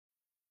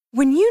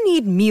When you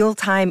need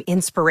mealtime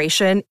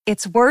inspiration,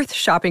 it's worth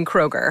shopping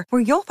Kroger,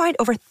 where you'll find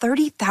over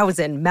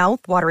 30,000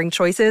 mouth-watering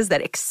choices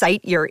that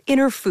excite your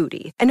inner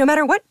foodie. And no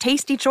matter what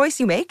tasty choice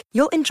you make,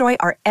 you'll enjoy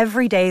our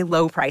everyday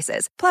low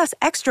prices, plus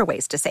extra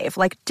ways to save,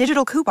 like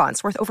digital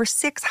coupons worth over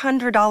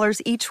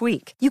 $600 each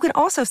week. You can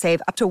also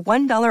save up to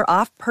 $1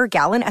 off per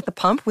gallon at the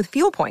pump with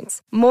fuel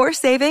points. More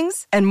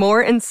savings and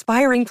more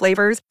inspiring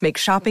flavors make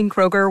shopping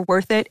Kroger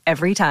worth it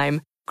every time.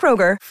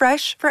 Kroger,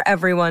 fresh for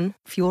everyone.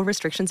 Fuel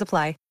restrictions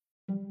apply.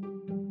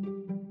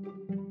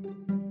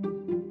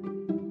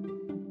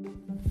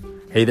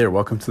 Hey there,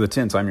 welcome to The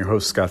Tint. I'm your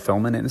host, Scott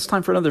Fellman, and it's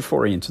time for another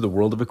foray into the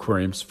world of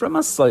aquariums from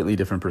a slightly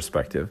different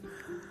perspective.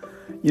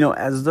 You know,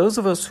 as those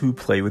of us who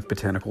play with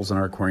botanicals in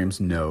our aquariums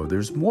know,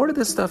 there's more to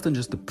this stuff than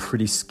just a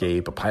pretty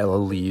scape, a pile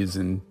of leaves,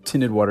 and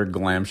tinted water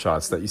glam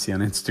shots that you see on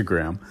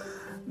Instagram.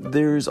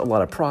 There's a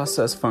lot of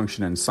process,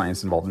 function, and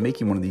science involved in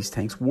making one of these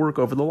tanks work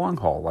over the long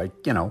haul, like,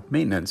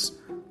 maintenance.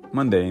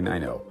 Mundane, I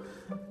know.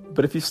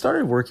 But if you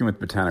started working with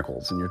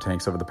botanicals in your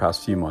tanks over the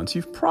past few months,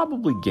 you've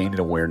probably gained an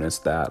awareness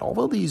that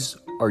although these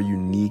are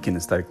unique and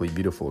aesthetically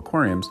beautiful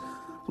aquariums,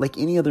 like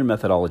any other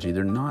methodology,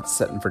 they're not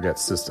set and forget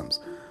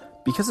systems.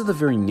 Because of the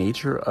very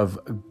nature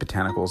of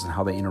botanicals and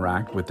how they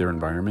interact with their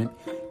environment,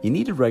 you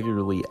need to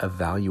regularly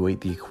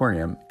evaluate the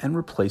aquarium and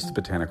replace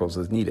the botanicals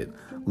as needed.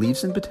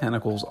 Leaves and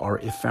botanicals are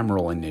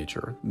ephemeral in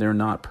nature. They're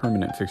not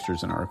permanent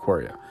fixtures in our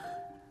aquaria.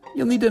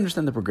 You'll need to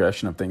understand the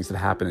progression of things that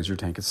happen as your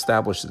tank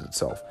establishes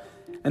itself.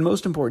 And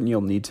most important,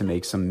 you'll need to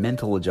make some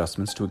mental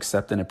adjustments to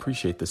accept and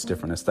appreciate this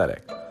different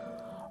aesthetic.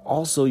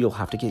 Also, you'll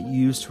have to get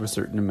used to a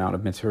certain amount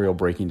of material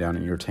breaking down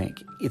in your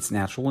tank. It's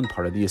natural and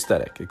part of the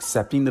aesthetic.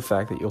 Accepting the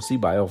fact that you'll see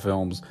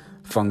biofilms,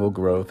 fungal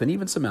growth, and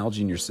even some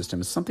algae in your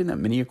system is something that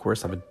many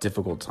aquarists have a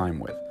difficult time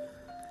with.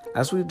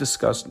 As we've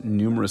discussed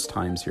numerous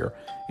times here,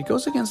 it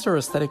goes against our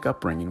aesthetic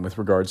upbringing with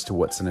regards to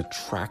what's an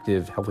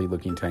attractive,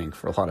 healthy-looking tank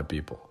for a lot of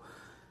people.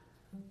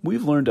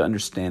 We've learned to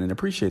understand and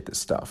appreciate this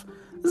stuff.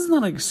 This is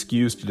not an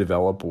excuse to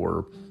develop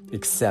or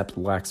accept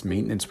lax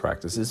maintenance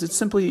practices. It's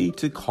simply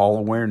to call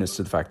awareness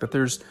to the fact that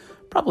there's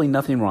probably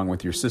nothing wrong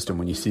with your system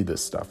when you see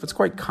this stuff. It's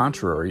quite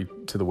contrary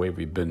to the way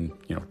we've been,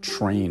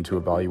 trained to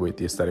evaluate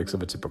the aesthetics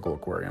of a typical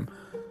aquarium.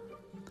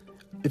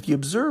 If you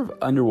observe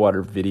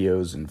underwater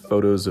videos and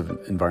photos of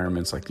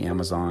environments like the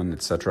Amazon,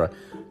 etc.,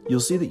 you'll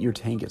see that your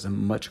tank is a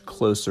much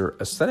closer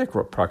aesthetic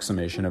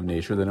approximation of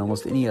nature than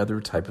almost any other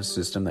type of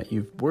system that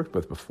you've worked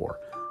with before.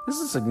 This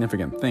is a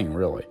significant thing,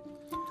 really.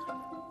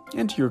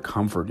 And to your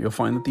comfort, you'll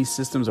find that these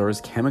systems are as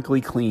chemically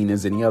clean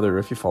as any other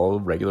if you follow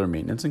regular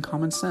maintenance and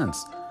common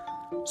sense.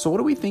 So what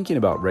are we thinking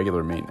about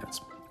regular maintenance?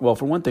 Well,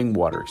 for one thing,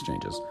 water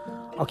exchanges.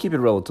 I'll keep it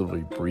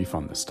relatively brief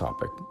on this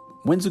topic.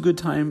 When's a good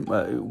time?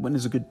 When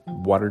is a good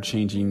water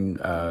changing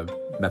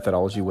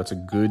methodology? What's a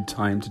good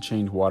time to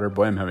change water?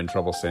 Boy, I'm having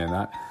trouble saying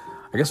that.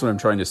 I guess what I'm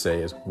trying to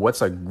say is,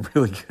 what's a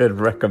really good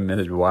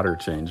recommended water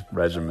change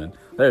regimen?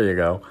 There you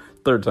go.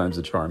 Third time's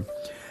the charm.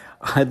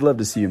 I'd love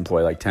to see you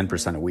employ like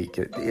 10% a week.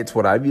 It's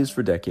what I've used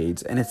for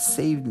decades, and it's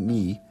saved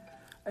me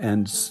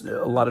and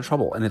a lot of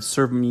trouble, and it's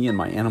served me and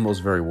my animals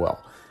very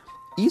well.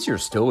 Easier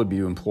still would be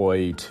to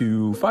employ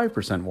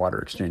 2-5% water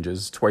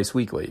exchanges twice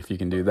weekly, if you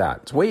can do that.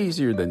 It's way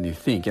easier than you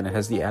think, and it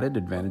has the added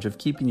advantage of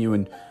keeping you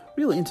in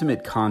real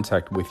intimate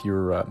contact with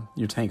your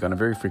tank on a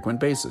very frequent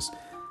basis.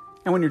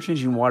 And when you're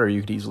changing water, you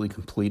could easily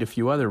complete a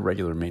few other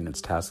regular maintenance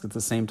tasks at the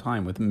same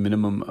time with a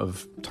minimum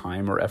of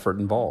time or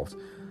effort involved.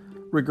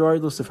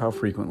 Regardless of how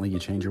frequently you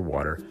change your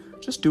water,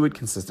 just do it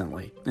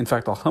consistently. In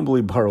fact, I'll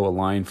humbly borrow a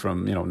line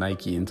from,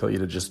 Nike and tell you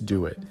to just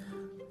do it.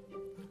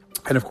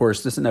 And of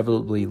course, this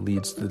inevitably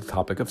leads to the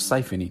topic of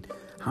siphoning.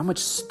 How much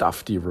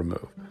stuff do you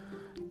remove?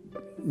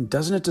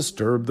 Doesn't it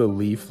disturb the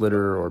leaf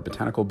litter or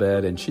botanical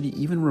bed, and should you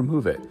even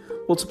remove it?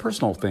 Well, it's a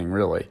personal thing,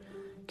 really.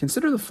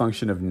 Consider the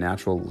function of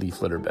natural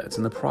leaf litter beds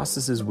and the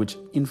processes which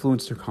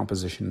influence their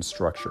composition and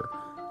structure.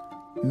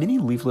 Many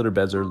leaf litter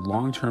beds are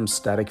long-term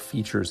static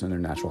features in their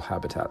natural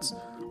habitats,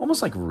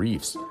 almost like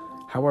reefs.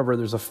 However,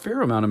 there's a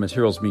fair amount of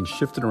materials being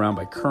shifted around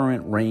by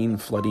current, rain,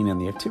 flooding, and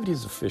the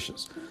activities of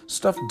fishes.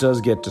 Stuff does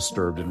get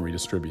disturbed and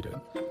redistributed.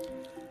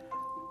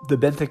 The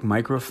benthic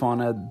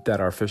microfauna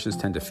that our fishes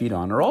tend to feed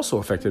on are also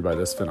affected by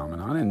this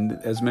phenomenon, and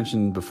as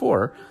mentioned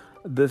before,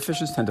 the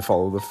fishes tend to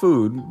follow the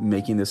food,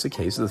 making this a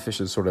case of the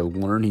fishes sort of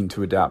learning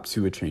to adapt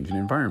to a changing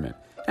environment.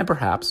 And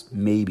perhaps,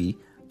 maybe,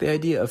 the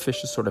idea of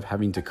fishes sort of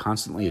having to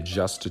constantly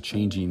adjust to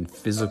changing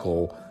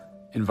physical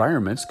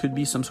environments could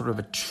be some sort of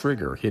a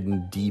trigger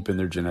hidden deep in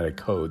their genetic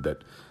code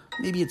that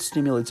maybe it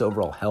stimulates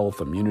overall health,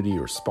 immunity,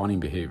 or spawning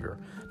behavior.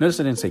 Notice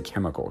I didn't say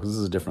chemical, because this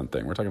is a different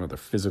thing. We're talking about their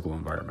physical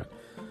environment.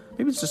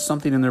 Maybe it's just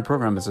something in their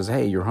program that says,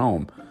 hey, you're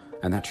home,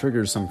 and that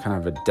triggers some kind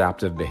of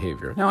adaptive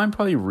behavior. Now, I'm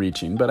probably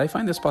reaching, but I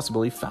find this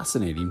possibility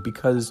fascinating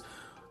because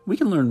we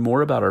can learn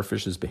more about our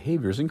fish's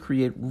behaviors and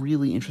create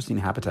really interesting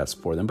habitats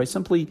for them by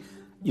simply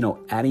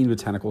adding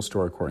botanicals to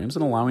our aquariums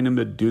and allowing them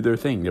to do their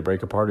thing, to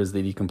break apart as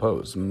they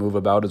decompose, move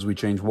about as we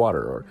change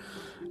water,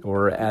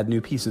 or add new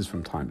pieces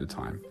from time to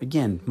time.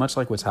 Again, much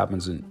like what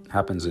happens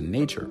in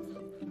nature.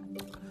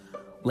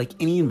 Like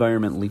any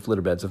environment, leaf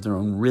litter beds have their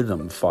own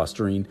rhythm,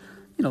 fostering,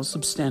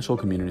 substantial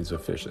communities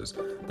of fishes.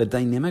 The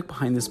dynamic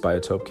behind this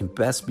biotope can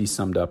best be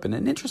summed up in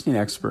an interesting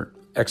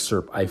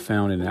excerpt I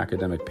found in an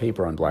academic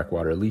paper on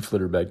Blackwater leaf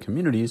litter bed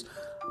communities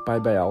by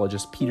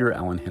biologist Peter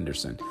Allen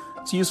Henderson.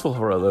 It's useful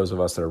for those of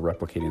us that are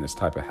replicating this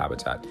type of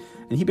habitat.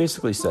 And he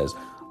basically says,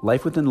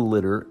 life within the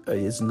litter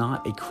is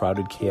not a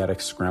crowded, chaotic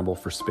scramble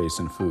for space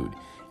and food.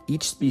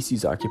 Each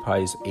species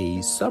occupies a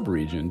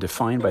subregion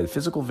defined by the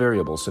physical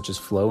variables such as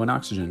flow and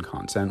oxygen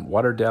content,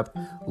 water depth,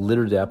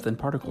 litter depth, and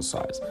particle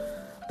size.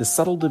 The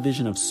subtle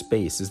division of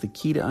space is the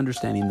key to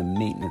understanding the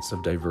maintenance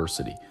of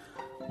diversity,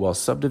 while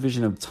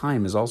subdivision of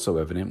time is also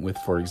evident with,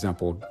 for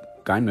example,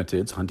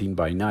 gymnotids hunting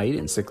by night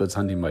and cichlids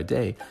hunting by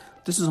day.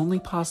 This is only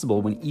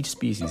possible when each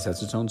species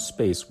has its own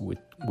space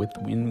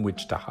within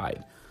which to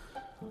hide.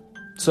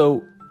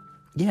 So,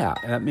 yeah,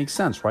 that makes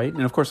sense, right?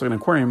 And of course, an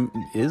aquarium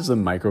is a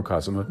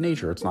microcosm of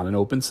nature. It's not an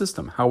open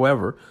system.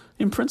 However,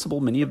 in principle,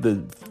 many of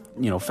the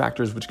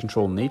factors which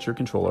control nature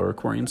control our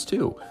aquariums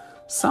too.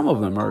 Some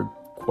of them are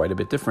quite a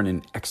bit different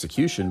in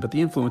execution, but the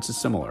influence is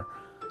similar.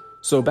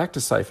 So back to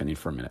siphoning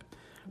for a minute.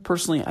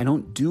 Personally, I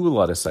don't do a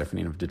lot of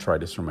siphoning of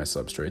detritus from my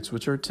substrates,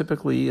 which are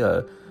typically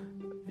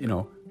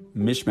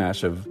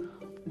mishmash of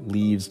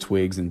leaves,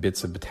 twigs, and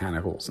bits of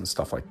botanicals and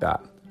stuff like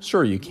that.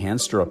 Sure, you can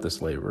stir up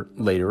this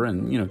later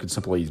and, could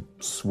simply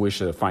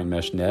swish a fine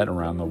mesh net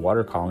around the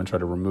water column and try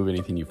to remove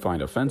anything you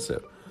find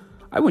offensive.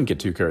 I wouldn't get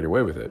too carried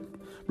away with it.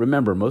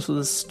 Remember, most of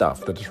the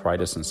stuff, the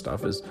detritus and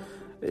stuff,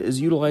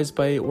 is utilized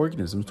by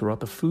organisms throughout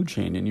the food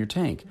chain in your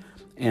tank,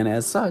 and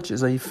as such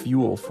is a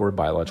fuel for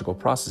biological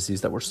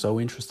processes that we're so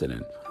interested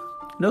in.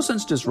 No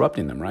sense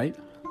disrupting them, right?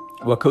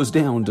 What goes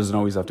down doesn't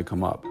always have to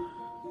come up.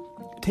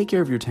 Take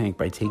care of your tank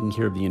by taking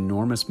care of the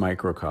enormous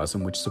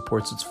microcosm which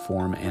supports its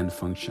form and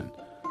function.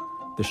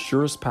 The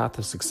surest path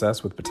to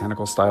success with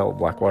botanical-style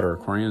Blackwater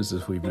aquariums,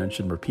 as we've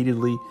mentioned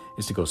repeatedly,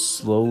 is to go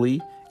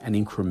slowly and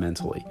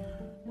incrementally.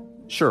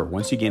 Sure,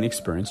 once you gain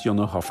experience, you'll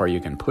know how far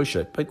you can push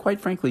it, but quite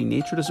frankly,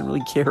 nature doesn't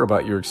really care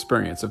about your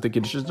experience. If the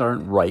conditions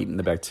aren't right and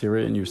the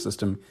bacteria in your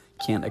system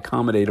can't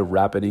accommodate a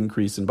rapid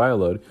increase in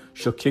bioload,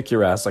 she'll kick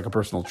your ass like a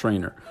personal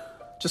trainer.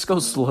 Just go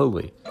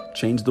slowly.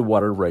 Change the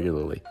water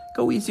regularly.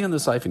 Go easy on the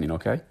siphoning,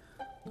 okay?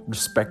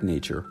 Respect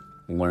nature.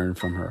 Learn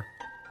from her.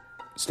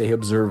 Stay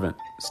observant.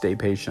 Stay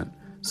patient.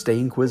 Stay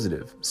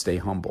inquisitive. Stay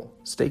humble.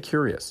 Stay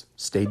curious.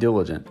 Stay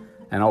diligent.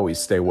 And always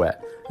stay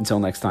wet. Until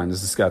next time,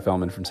 this is Scott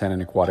Fellman from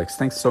Tannin Aquatics.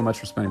 Thanks so much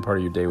for spending part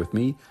of your day with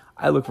me.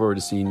 I look forward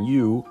to seeing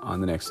you on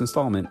the next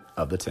installment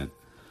of The Tint.